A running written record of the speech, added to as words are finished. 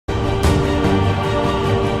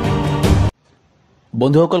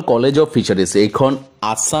বন্ধুসকল college of ফিচারিজ এইখন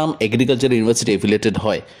Assam agriculture university affiliated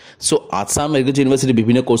হয় সো আসাম এগ্রিকালচার ইউনিভার্সিটি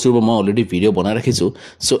বিভিন্ন কোর্সের উপর মই অলরেডি ভিডিও বনাই রাখিছো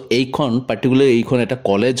সো এইখন পার্টিকুলার এইখন এটা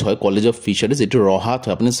কলেজ হয় কলেজ অফ ফিচারিজ এটো রহাত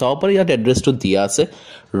হয় আপনি চাব পারে ইয়াত এড্রেসটো দিয়া আছে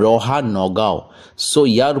রহা নগাঁও সো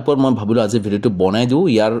ইয়াৰ উপৰ মই ভাবিলো আজি ভিডিওটো বনাই দিও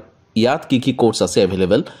ইয়াত কি কোৰ্স আছে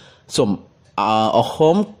अवेलेबल সো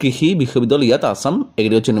অসম কৃষি বিশ্ববিদ্যালয় ইয়াত আসাম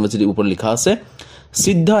এগ্ৰিকালচাৰ ইউনিভাৰ্সিটিৰ উপৰ লিখা আছে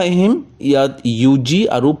সিদ্ধা আহিম ইয়াত ইউজি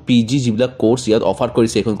আৰু পিজি জিবলা কোৰ্স ইয়াত অফাৰ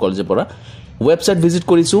কৰিছে এখন কলেজৰ পৰা ওয়েবসাইট ভিজিট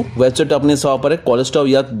কৰিছো ওয়েবসাইট আপুনি চাব পাৰে কলেজটো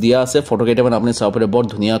ইয়াত দিয়া আছে ফটো কেইটামান আপুনি চাব পাৰে বৰ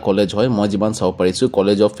ধুনিয়া কলেজ হয় মই যিমান চাব পাৰিছো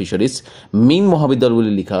কলেজ অফ ফিচাৰিজ মেইন মহাবিদ্যালয়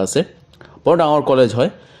বুলি লিখা আছে বৰ ডাঙৰ কলেজ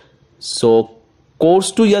হয় সো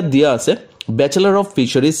কোর্সটো ইয়াত দিয়া আছে ব্যাচেলর অফ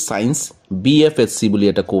ফিচারিজ সায়েন্স BFSC বুলি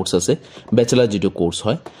এটা কোর্স আছে ব্যাচেলর যেটো কোর্স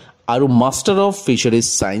হয় আৰু master of fisheries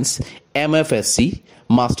science MFSC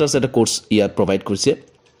মাস্টাৰ্স এটা কোৰ্স ইয়াত প্ৰোভাইড কৰিছে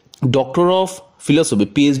doctor of philosophy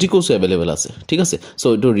PhD course available আছে ঠিক আছে সো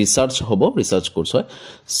এটো রিসার্চ হ'ব রিসার্চ কোর্স হয়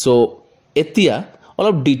সো এতিয়া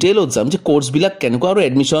অলপ ডিটেইলত যাম যে কোর্স বিলাক কেনেকৈ আৰু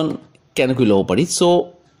এডমিশন কেনেকৈ লব পাৰি সো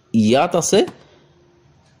ইয়াত আছে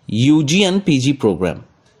UG and PG program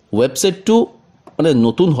website two মানে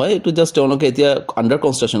নতুন হয় এটো জাস্ট অনকে এতিয়া আন্ডার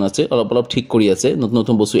কনস্ট্রাকশন আছে অলপ ঠিক কৰি আছে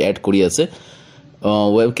নতুন বস্তু এড কৰি আছে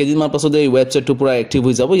ওয়েব কেজিমান পাছত এই ওয়েবসাইটটো পুৰা অ্যাক্টিভ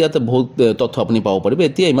হৈ যাব ইয়াতে বহুত তথ্য আপুনি পাব পাৰিবে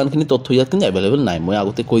এতিয়া ইমানখিনি তথ্য ইয়াত কিন্তু अवेलेबल নাই মই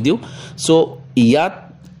আগতে কৈ দিও সো ইয়াত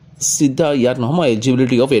সিধা ইয়াত নহয় মই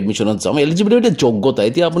এলিজিবিলিটি অফ এডমিশনত যাম এলিজিবিলিটি যোগ্যতা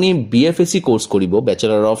এতিয়া আপুনি BFSC কোর্স কৰিব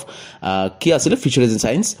ব্যাচেলৰ অফ কি আছিল ফিচাৰিজ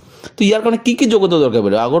সায়েন্স তো ইয়াৰ কাৰণে কি যোগ্যতা দৰকাৰ হ'ব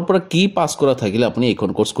আগৰ পৰা কি পাস কৰা থাকিলে আপুনি এইখন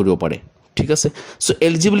কোৰ্স কৰিব পাৰে ঠিক আছে so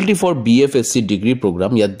eligibility for BFSC degree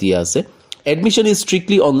programme ইয়াত দিয়া আছে Admission is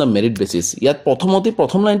strictly on the merit basis. Yat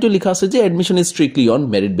prothom line to likha ase je admission is strictly on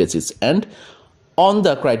merit basis and on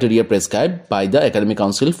the criteria prescribed by the academic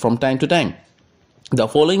council from time to time. The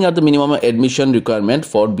following are the minimum admission requirement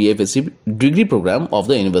for BFSC degree program of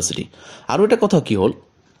the university. Aru eta kotha ki hol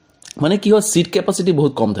মানে কি হয় seat capacity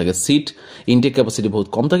বহুত কম থাকে seat intact capacity বহুত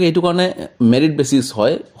কম থাকে এটো কারণে merit basis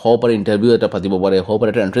হয় হও পারে ইন্টারভিউ এটা পাতিব পারে হও পারে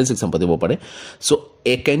এটা এন্ট্রান্স এক্সাম পাতিব পারে so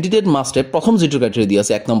A candidate must have প্রথম যেটো ক্রাইটেরিয়া দিয়া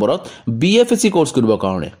আছে এক নম্বরত BFSC কোর্স কৰিব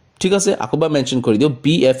কাৰণে ঠিক আছে আকবা মেনশন কৰি দিও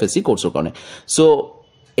BFSC কোৰ্সৰ কাৰণে so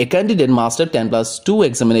A candidate must have 10+2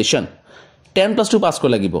 examination 10+2 pass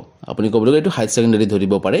কৰিব লাগিব আপুনি কবলৈ এটো হাই সেকেন্ডাৰি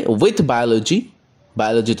ধৰিব পাৰে উইথ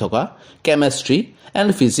বায়োলজি থকা কেমিস্ট্রি এন্ড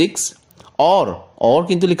ফিজিক্স or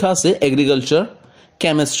কিন্তু লিখা আছে agriculture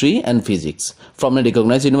chemistry and physics from a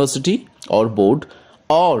recognized university or board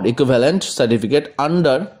or equivalent certificate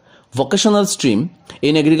under vocational stream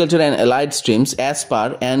in agriculture and allied streams as per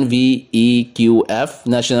NVEQF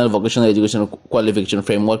National Vocational Education Qualification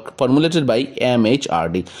Framework formulated by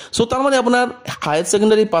MHRD so tar mane apunar higher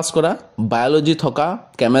secondary pass kora biology thoka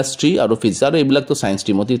chemistry aru physics aru ebilak to science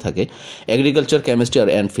stream oti thake agriculture chemistry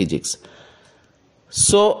and physics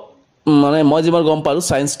so মানে মই যিমান গম পালো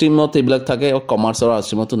science স্ট্রিমত এবিলাক থাকে commerce আৰু arts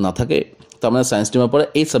স্ট্ৰিমত না থাকে তাৰমানে সায়েন্স স্ট্ৰিমৰ পৰা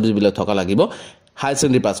এই সাবজেক্ট বিলাক থকা লাগিব হাই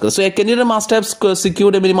সেকেন্ডাৰি পাস কৰে so A candidate must have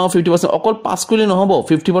সিকিউৰড A minimum 50% অকল পাস কৰিলে নহব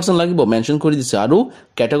 50% লাগিব মেনশন কৰি দিছে আৰু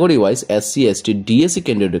category wise SC ST DSC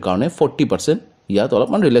ক্যান্ডিডেটৰ কাৰণে 40% ইয়াত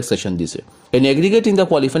অলপমান ৰিল্যাক্সেশন দিছে in aggregate in the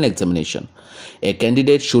qualifying examination a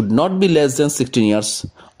candidate should not be less than 16 years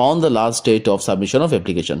on the last date of submission of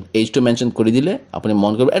application age to mention কৰি দিলে আপুনি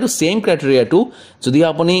মন কৰিব এটো সেম ক্ৰাইটেৰিয়া টু যদি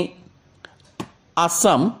আপুনি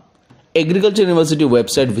Assam agriculture university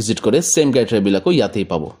website visit করে same criteria বিলাকো ইয়াতেই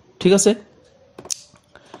পাবো ঠিক আছে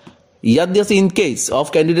ইয়াত দিছে in case of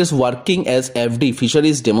candidates working as FD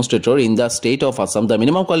fisheries demonstrator in the state of Assam the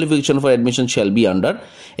minimum qualification for admission shall be under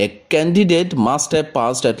A candidate must have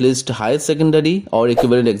passed at least higher secondary or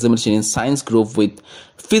equivalent examination in science group with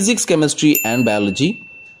physics chemistry and biology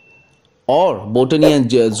or botany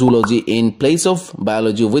and zoology in place of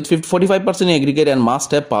biology with 45% in aggregate and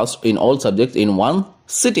must have passed in all subjects in one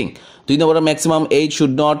sitting. 2 number maximum age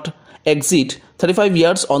should not exceed 35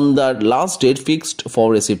 years on the last date fixed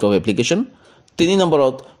for receipt of application. 3 number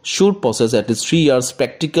should possess at least 3 years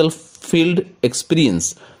practical field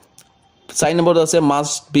experience. Sign number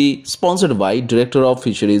must be sponsored by Director of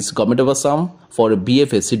Fisheries Government of Assam for a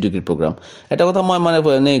BFSC degree program. এটা কথা মই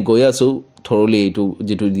মানে গৈ আছো থৰলি এটো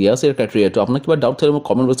যেটো দিয়া আছে ক্ৰাইটেৰিয়া তো আপোনাক কিবা ডাউট থাকিলে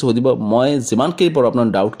কমেন্ট বক্সত সুধিব মই যিমান কি পৰ আপোনাৰ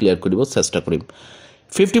ডাউট ক্লিয়াৰ কৰিব চেষ্টা কৰিম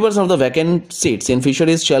 50% of the vacant seats in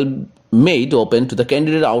fisheries shall made open to the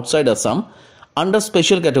candidate outside Assam under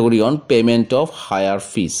special category on payment of higher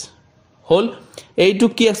fees হল এইটো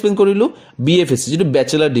কি এক্সপ্লেইন কৰিলো BFSC যেটো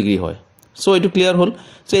ব্যাচেলাৰ ডিগ্ৰি হয় সো এটো ক্লিয়াৰ হল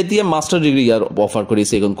সো এতিয়া মাস্টাৰ ডিগ্ৰি ইয়াৰ অফাৰ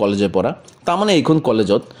কৰিছে এখন কলেজৰ পৰা তাৰমানে এইখন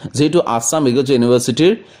কলেজত যেটো আসাম এগ্ৰিকালচাৰ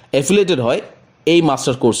ইউনিভাৰ্সিটিৰ এফিলিয়েটেড হয় এই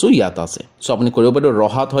মাস্টাৰ কোৰ্সো ইয়াত আছে সো আপুনি কৰিব পাৰিব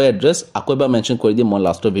ৰহাত হয় এড্ৰেছ আকৌ এবাৰ মেনশন কৰি দিম মই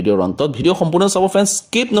লাষ্টৰ ভিডিঅ'ৰ অন্তত ভিডিঅ' সম্পূৰ্ণ চাব ফ্ৰেণ্ডছ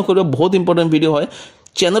স্কিপ নকৰিব বহুত ইম্পৰ্টেন্ট ভিডিঅ' হয়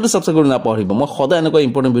চেনেলটো সাবস্ক্ৰাইব কৰি নাপাহৰিব মই সদায় এনেকুৱা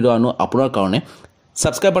ইম্পৰ্টেন্ট ভিডিঅ' আনো আপোনাৰ কাৰণে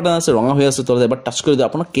সাবস্ক্ৰাইব বাটন আছে ৰঙা হৈ আছে তলত এবাৰ টাচ কৰি দিও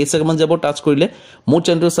আপোনাৰ কেই সেকেন্ড যাব টাচ কৰিলে মোৰ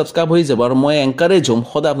চেনেলটো সাবস্ক্ৰাইব হৈ যাব আৰু মই এনকাৰেজ হ'ম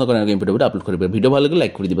সদায় আপোনাৰ কাৰণে ইম্পৰ্টেন্ট ভিডিঅ' আপলোড কৰিব ভিডিঅ' ভাল লাগিলে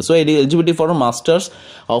লাইক কৰি দিব so eligibility for মাস্টাৰ্স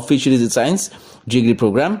of ফিশাৰিজ science degree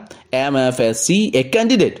programme MFSC a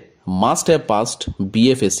candidate must have passed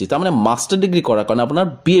BFSC তাৰ মানে মাস্টাৰ ডিগ্ৰী কৰাৰ কাৰণে আপোনাৰ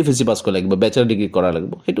BFSC পাস কৰা লাগিব ব্যাচেলাৰ ডিগ্ৰী কৰা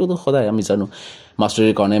লাগিব হেতু তো সদায় আমি জানো মাস্টাৰ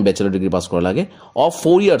ডিগ্ৰী কাৰণে ব্যাচেলাৰ ডিগ্ৰী পাস কৰা লাগে of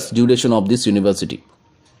 4 years duration of this university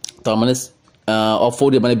তাৰ মানে of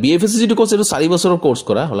 4 years মানে BFSC যেটো কোৰ্স এটো 4 বছৰৰ কোৰ্স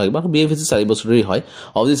কৰা লাগিব BFSC 4 বছৰই হয়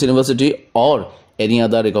of this university or any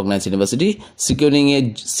other recognized university securing a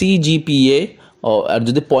CGPA আর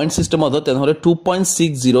যদি পয়েন্ট সিস্টেম হয় তাহলে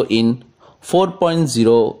 2.60 in 4.0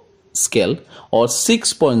 scale or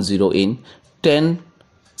 6.0 in 10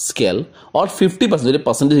 scale or 50% যদি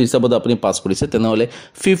percentage হিসাবত আপুনি পাস কৰিছে তেনহলে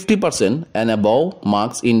 50% and above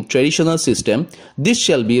marks in traditional system this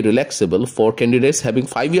shall be relaxable for candidates having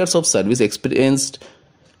 5 years of service experience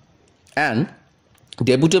and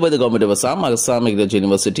debuted by the government of Assam Agricultural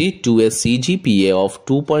University to a CGPA of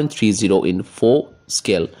 2.30 in 4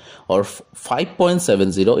 scale or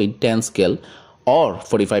 5.70 in 10 scale or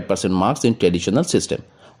 45% marks in traditional system.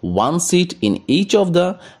 One seat in each of the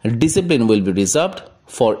discipline will be reserved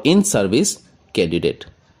for in-service candidate.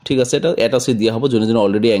 ঠিক আছে এটা seat দিয়া হ'ব যোনে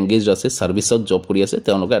already engaged আছে সাৰ্ভিসত job কৰি আছে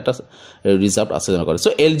তেওঁলোকে এটা ৰিজাৰ্ভ আছে কৰে so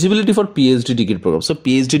eligibility for PhD degree programme so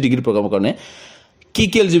PhD degree প্ৰগ্ৰামৰ কাৰণে কি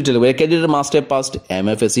এলিজিবিলিটি লাগিব candidate must have passed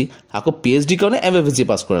MFSC আকৌ PhD কাৰণে MFSC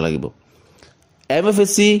পাস কৰা লাগিব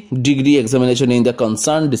MFSC degree examination in the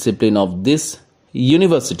concerned discipline of this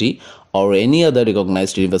university or any other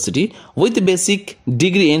recognized university with basic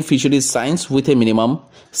degree in fisheries science with a minimum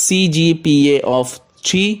CGPA of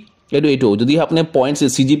 3 eto jodi apne points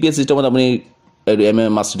CGPA system apni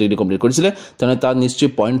master degree complete korisile tane tar nischay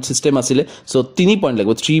point system asile so 3 point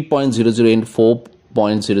lagbo 3.00 in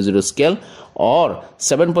 4.00 scale or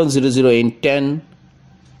 7.00 in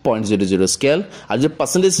 10.00 scale and the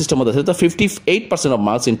percentage system of the 58% of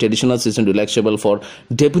marks in traditional system relaxable for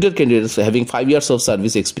deputed candidates having 5 years of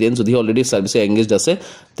service experience so they already service engaged ase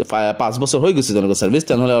 5 বছৰ হৈ গৈছে জনক service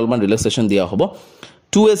তেনহলে অলমান relaxation দিয়া হ'ব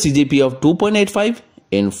to a CGPA of 2.85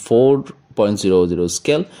 in 4.00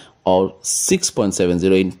 scale or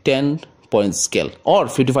 6.70 in 10 point scale or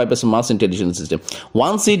 55% marks in traditional system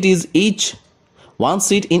one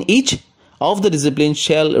seat in each of the discipline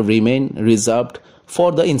shall remain reserved for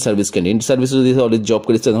the in service candidate in service যদি already job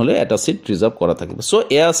কৰিছে নহলে এটা seat reserve কৰা থাকিব so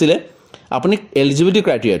এয়া আছিল আপুনি eligibility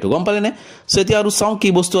criteria টো গম পালে নে সো এতিয়া আৰু চাও কি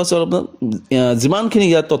বস্তু আছে অলপ যিমানখিনি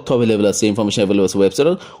ইয়াত তথ্য अवेलेबल আছে ইনফৰমেশন अवेलेबल আছে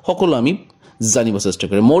ওয়েবসাইটত সকলো আমি জানিব চেষ্টা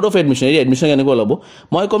কৰিম মোড অফ এডমিশন এডমিশন কেনেকৈ ল'ব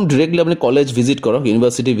মই কম ডাইৰেক্টলি আপুনি কলেজ ভিজিট কৰক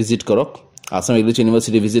ইউনিভাৰ্সিটি ভিজিট কৰক আসাম এগ্ৰিকালচাৰ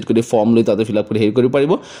ইউনিভাৰ্সিটি ভিজিট কৰি ফৰ্ম লৈ তাতে ফিল আপ কৰি হেৰি কৰিব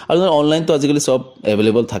পাৰিব আৰু অনলাইন তো আজিকালি সব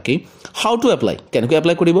अवेलेबल থাকে হাউ টু এপ্লাই কেনেকৈ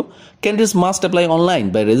এপ্লাই কৰিব ক্যান্ডিডেটস মাস্ট এপ্লাই অনলাইন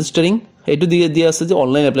বাই ৰেজিষ্টাৰিং এটো দিয়া আছে যে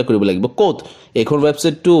অনলাইন এপ্লাই কৰিব লাগিব কোড এখন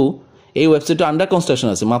ওয়েবসাইটটো এই ওয়েবসাইটটো আন্ডাৰ কনস্ট্ৰাকশন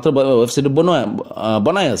আছে মাত্ৰ ওয়েবসাইট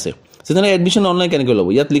বনাই আছে সেজন্য এডমিশন অনলাইন কেনেকৈ ল'ব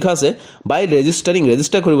ইয়াত লিখা আছে বাই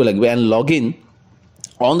ৰেজিষ্টাৰ কৰিব লাগিব and log in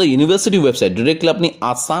on the university website directly apni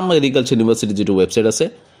Assam Agriculture University যেটো website আছে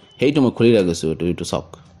হেইটো মই খুলি ৰাখিছো এটো সক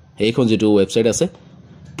এইখন যেটো website আছে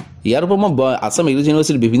ইয়াৰ উপৰ মই Assam Agriculture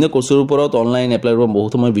University বিভিন্ন কোৰ্সৰ ওপৰত অনলাইন এপ্লাই কৰিব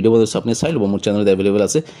বহুত মই ভিডিও বনাইছো আপুনি চাই লব মোৰ চেনেলত अवेलेबल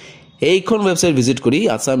আছে এইখন website visit কৰি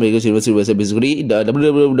Assam Agriculture University website visit কৰি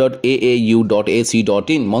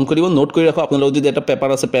www.aau.ac.in মন কৰিব নোট কৰি ৰাখক আপোনালোক যদি এটা পেপাৰ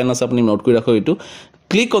আছে পেন আছে আপুনি নোট কৰি ৰাখক এটো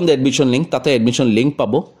click on the admission link তাতে admission link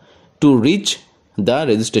পাব to reach the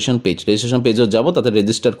registration page যাব তাতে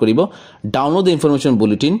রেজিস্টার করিব ডাউনলোড দ্য ইনফরমেশন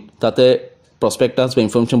বুলেটিন তাতে প্রসপেক্টাস বা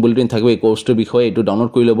ইনফরমেশন বুলেটিন থাকবে এই কোৰ্সটোৰ বিষয়ে এটো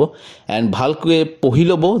ডাউনলোড কৰি লব এন্ড ভালকৈ পঢ়ি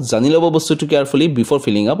লব জানি লব বস্তুটো carefully before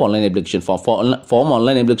filling up online application form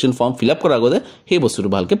online application form fill up কৰাৰ আগতে সেই বস্তুটো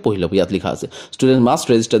ভালকৈ পঢ়ি লব ইয়াত লিখা আছে student must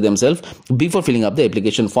register themself বিফোৰ filling up the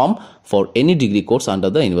application form for any degree course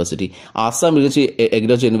under the university Assam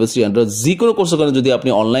agriculture university under যিকোনো কোৰ্সৰ কাৰণে যদি আপনি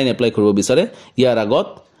অনলাইন এপ্লাই কৰিব বিচাৰে ইয়াৰ আগত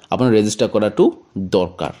আপনি ৰেজিস্টাৰ কৰাটো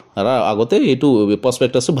দৰকাৰ আৰু আগতে এটো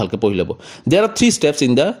প্ৰসপেক্টাস ভালকৈ পঢ়ি লব there are 3 steps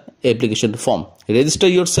in the application form register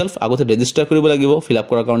yourself আগতে ৰেজিস্টাৰ কৰিব লাগিব ফিল আপ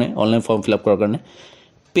কৰাৰ কাৰণে অনলাইন ফৰ্ম ফিল আপ কৰাৰ কাৰণে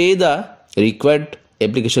পে দা ৰিকোয়াৰ্ড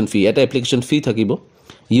এপ্লিকেশন ফি এটা এপ্লিকেশন ফি থাকিব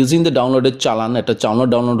ইউজিং দা ডাউনলোডেড চালান এটা চালান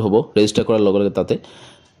ডাউনলোড হ'ব ৰেজিস্টাৰ কৰাৰ লগে লগে তাতে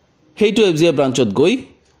হেইটো এফজিআই ব্ৰাঞ্চত গৈ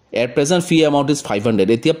at present fee amount is 500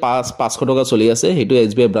 এতিয়া 500 টকা চলি আছে হেতু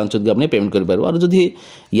এসবিআই ব্রাঞ্চত আপনি পেমেন্ট কৰিব পাৰিব আৰু যদি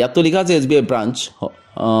ইয়াত লিখা আছে এসবিআই ব্রাঞ্চ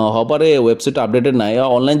হপারে ওয়েবসাইট আপডেটেড নাই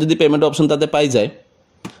অনলাইন যদি পেমেন্ট অপশন তাতে পাই যায়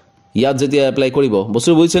ইয়াত যেতিয়া এপ্লাই কৰিব বস্তু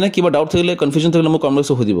বুজিছে না কিবা ডাউট থাকিলে কনফিউজন থাকিলে মোক কমেন্ট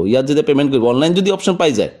বক্সত সুধিব ইয়াত যেতিয়া পেমেন্ট কৰিব অনলাইন যদি অপচন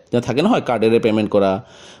পাই যায় তেতিয়া থাকে নহয় কাৰ্ডেৰে পেমেন্ট কৰা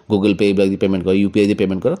গুগল পে দি পেমেন্ট কৰা ইউপিআই দি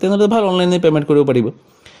পেমেন্ট কৰা তেনলে ভাল অনলাইনে পেমেন্ট কৰিব পাৰিব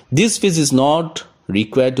this fees is not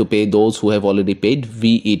required to pay those who have already paid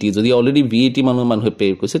VAT যদি already VAT মানুহে পে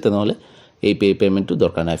কৰিছে তেনলে এই payment to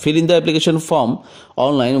দৰকাৰ নাই fill in the application form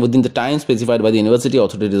online within the time specified by the university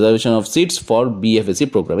authority reservation of seats for BFSC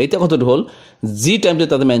program এটা কথাটো হল G টাইমতে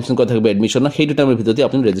তাতে মেনশন কৰা থাকিব এডমিশন সেইটো টাইমৰ ভিতৰতে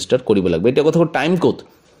আপুনি ৰেজিস্টাৰ কৰিব লাগিব এটা কথা টাইম কোড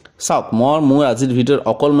সাক মোৰ আজিৰ ভিডিঅ'ৰ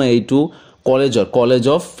অকল মই এইটো কলেজ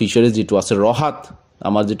অফ ফিশাৰিজ যেটো আছে ৰহাত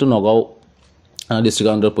আমাৰ যেটো নগাঁও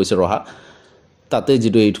ডিস্ট্ৰিক্ট আন্ডাৰ পইছে ৰহা তাতে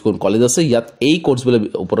যেটো এইটো কলেজ আছে ইয়াত এই কোৰ্স বলে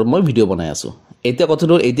ওপৰত মই ভিডিঅ' বনাই আছো এতিয়া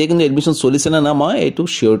কথাটো এতিয়া কিন্তু এডমিশন চলিছে না মই এইটো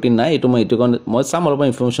সিউৰিটি নাই এইটো মই চাম অলপ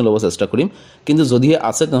ইনফৰমেশন ল'ব চেষ্টা কৰিম কিন্তু যদি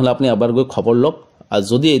আছে তেনহলে আপুনি আবাৰ গৈ খবৰ লওক আৰু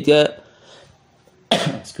যদি এতিয়া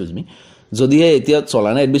এক্সকিউজ মি যদি এতিয়া চলা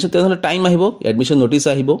নাই এডমিশন তেনহলে টাইম আহিব এডমিশন নোটিস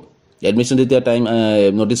আহিব এডমিশন যেতিয়া টাইম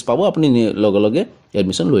নোটিস পাব আপুনি লগে লগে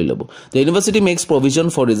এডমিশন লৈ লব the university makes provision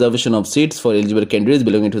for reservation of seats for eligible candidates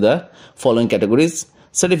belonging to the following categories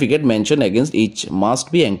certificate mentioned against each must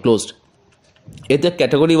be enclosed এটা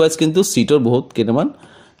ক্যাটাগরি ওয়াইজ কিন্তু সিটৰ বহুত কেনেমান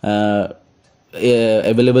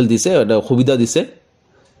अवेलेबल দিছে এটা সুবিধা দিছে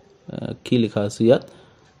কি লিখা আছে ইয়াত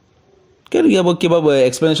কিবা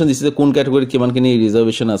এক্সপ্লেনেশন দিছে কোন ক্যাটাগরি কিমানখিনি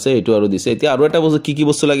ৰিজাৰ্ভেশন আছে এটো আৰু দিছে এতিয়া আৰু এটা বস্তু কি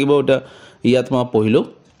বস্তু লাগিব এটা ইয়াত মই পঢ়িলো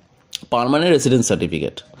পাৰ্মানেন্ট ৰেসিডেন্স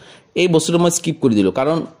সাৰ্টিফিকেট এই বস্তুটো মই স্কিপ কৰি দিলো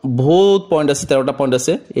কাৰণ বহুত পয়েন্ট আছে 13টা পয়েন্ট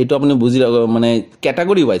আছে এটো আপুনি বুজি মানে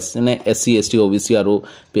ক্যাটাগরি ওয়াইজ মানে এসসি এসটি ওবিসি আৰু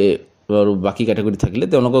বাকি ক্যাটাগরি থাকিলে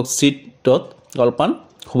তেওঁলোকক সিটত অলপান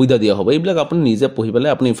সুবিধা দিয়া হ'ব এইবিলাক আপুনি নিজে পঢ়ি পেলাই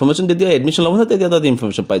আপুনি ইনফৰমেশন দি দিয়া এডমিশন ল'ব তেতিয়া তাত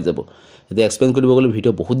ইনফৰমেশন পাই যাব এতিয়া এক্সপ্লেইন কৰিব গলে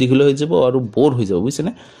ভিডিও বহুত দীঘল হৈ যাব আৰু বোৰ হৈ যাব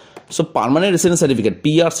বুজিছেনে so permanent residence certificate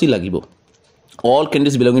PRC লাগিব all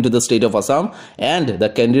candidates belonging to the state of Assam and the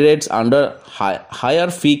candidates under higher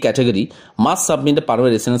fee category must submit a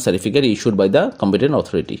permanent residence certificate issued by the competent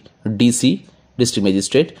authority DC district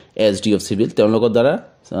magistrate SD of civil তেওঁলোকৰ দ্বাৰা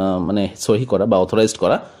মানে সহি কৰা বা authorised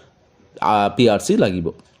কৰা PRC লাগিব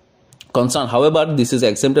concern however this is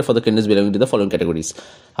exempted for the candidates belonging to the following categories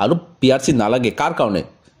আৰু PRC নালাগে কাৰ কাৰণে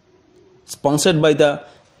sponsored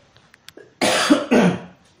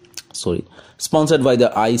by the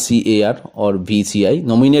ICAR or VCI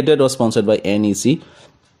nominated or sponsored by NEC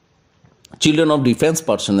children of defense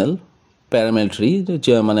personnel paramilitary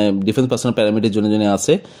মানে defence personal paramilitary জনে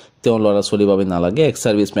আছে তেও লৰা চলি বাবে নালাগে ex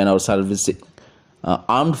serviceman or service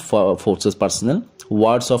armed forces personnel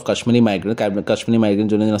wards of Kashmiri migrant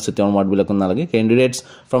জনে আছে তেও ওয়ার্ড বিলাক নালাগে candidates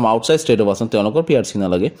from outside state of Assam তেওঁলোকৰ PRC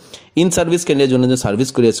নালাগে in service candidate জনে সাৰ্ভিস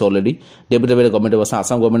কৰি আছে already deputy government of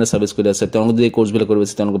Assam government service কৰি আছে তেওঁলোক যদি কোৰ্স বিলাক কৰিব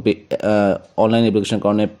আছে তেওঁলোক অনলাইন এপ্লিকেশন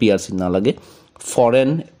কাৰণে PRC নালাগে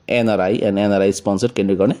foreign NRI and NRI sponsored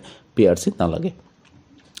candidate কাৰণে PRC নালাগে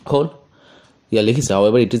হল ইয়া লিখিছে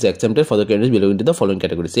however it is exempted for the candidates belonging to the following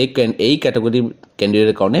categories এই ক্যাটাগরি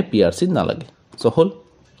ক্যান্ডিডেট কাৰণে PRC নালাগে so হল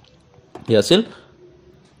ইয়া আছিল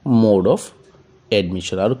mode of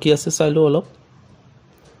admission আৰু কি আছে চাইলো অলপ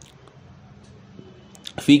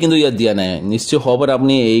ফি কিন্তু ইয়াত দিয়া নাই নিশ্চয় হ'ব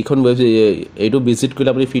আপুনি এইখন এইটো ভিজিট কৰিলে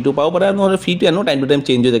আপুনি ফিটো পাব পাৰে নহলে ফিটো এনো টাইম টু টাইম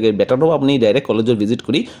চেঞ্জ হৈ থাকে বেটাৰ হ'ব আপুনি ডাইৰেক্ট কলেজত ভিজিট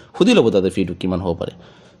কৰি খুদি ল'ব তাতে ফিটো কিমান হ'ব পাৰে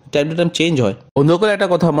টাইম টু টাইম চেঞ্জ হয় বন্ধুসকল এটা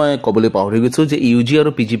কথা মই ক'বলৈ পাহৰি গৈছো যে ইউজি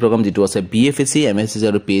আৰু পিজি প্ৰগ্ৰাম যেটো আছে BFSC MFSC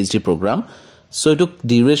আৰু PhD প্ৰগ্ৰাম সো এটো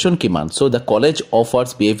ডিউৰেশ্যন কিমান so the college অফাৰ্স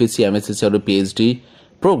BFSC MFSC আৰু PhD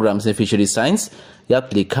programs in fishery science ইয়াত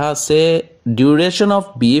লিখা আছে duration of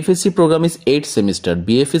BFSC program is 8 semester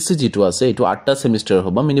BFSC যেটো আছে এটো 8টা সেমিস্টার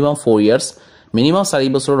হ'ব minimum 4 years minimum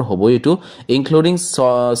 4 বছৰৰ হ'ব এটো including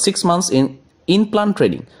 6 months in plant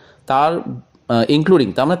training তাৰ including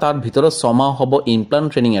তাৰমানে তাৰ ভিতৰত 6 মাহ হ'ব in plant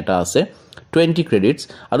training এটা আছে 20 credits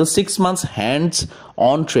আৰু 6 months hands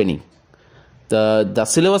on training The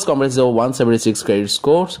syllabus comprises of 176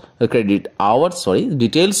 credit hours.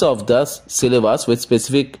 Details of the syllabus with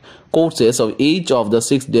specific courses of each of the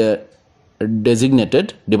 6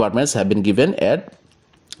 designated departments have been given at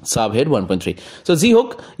subhead 1.3. So, Zihok,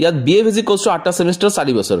 yat BFSC course to 8 semester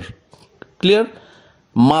 4 বছৰ. Clear?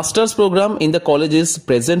 Master's program in the college is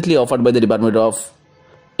presently offered by the Department of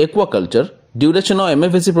Aquaculture. Duration of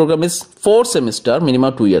MFSC program is 4 semester,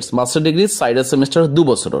 minimum 2 years. Master degree side semester 2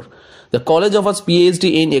 বছৰৰ. The college offers PhD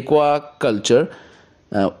in aquaculture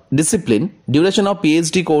discipline. Duration of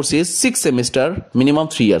PhD course is 6 semester, minimum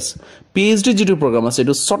 3 years. PhD যেটো program আছে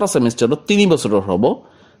এটো 6টা semester 3 বছৰৰ হ'ব.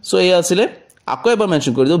 So এই আছিল আকৌ এবাৰ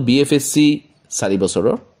মেনশন কৰি দিও BFSC 4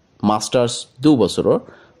 বছৰৰ, মাস্টাৰ্স 2 বছৰৰ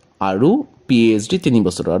আৰু PhD 3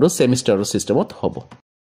 বছৰৰ আৰু সেমিস্টাৰৰ সিস্টেমত হ'ব.